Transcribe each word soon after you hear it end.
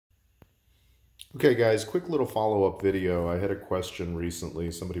Okay guys, quick little follow-up video. I had a question recently.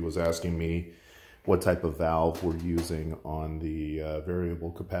 Somebody was asking me what type of valve we're using on the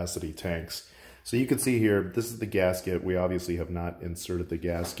variable capacity tanks. So you can see here, this is the gasket. We obviously have not inserted the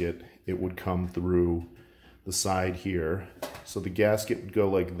gasket. It would come through the side here. So the gasket would go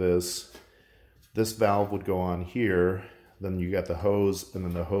like this. This valve would go on here. Then you got the hose, and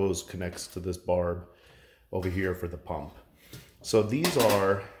then the hose connects to this barb over here for the pump. So these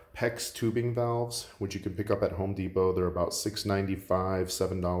are PEX tubing valves, which you can pick up at Home Depot. They're about $6.95,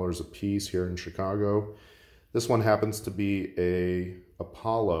 $7 a piece here in Chicago. This one happens to be a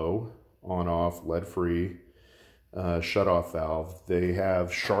Apollo on-off lead-free shut-off valve. They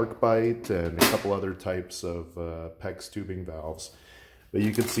have shark bite and a couple other types of PEX tubing valves. But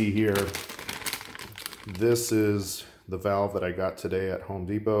you can see here, this is the valve that I got today at Home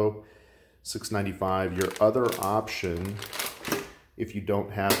Depot, $6.95. Your other option, if you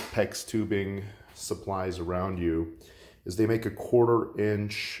don't have PEX tubing supplies around you, is they make a 1/4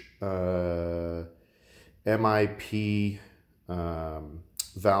 inch MIP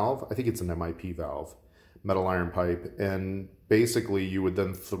valve. I think it's an MIP valve, metal iron pipe, and basically you would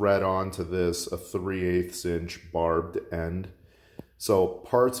then thread onto this a 3/8 inch barbed end. So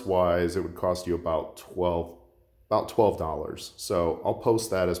parts wise, it would cost you about $12. So I'll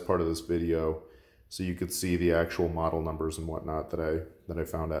post that as part of this video, so you could see the actual model numbers and whatnot that I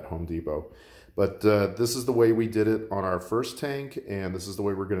found at Home Depot. But this is the way we did it on our first tank, and this is the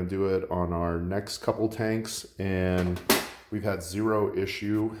way we're going to do it on our next couple tanks, and we've had zero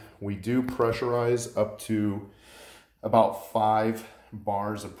issue. We do pressurize up to about 5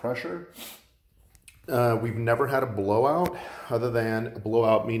 bars of pressure. We've never had a blowout, other than a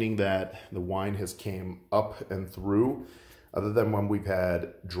blowout meaning that the wine has came up and through, other than when we've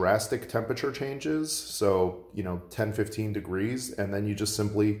had drastic temperature changes, so 10-15 degrees, and then you just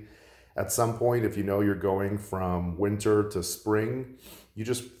simply, at some point, if you know you're going from winter to spring, you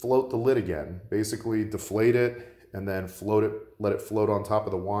just float the lid again. Basically deflate it and then float it, let it float on top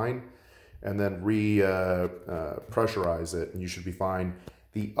of the wine, and then pressurize it, and you should be fine.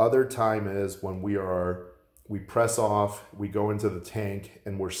 The other time is when we press off, we go into the tank,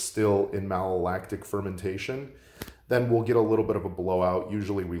 and we're still in malolactic fermentation. Then we'll get a little bit of a blowout.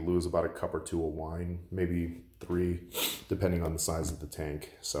 Usually we lose about a cup or 2 of wine, maybe 3, depending on the size of the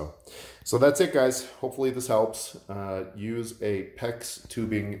tank. So that's it, guys. Hopefully this helps. Use a PEX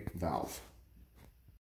tubing valve.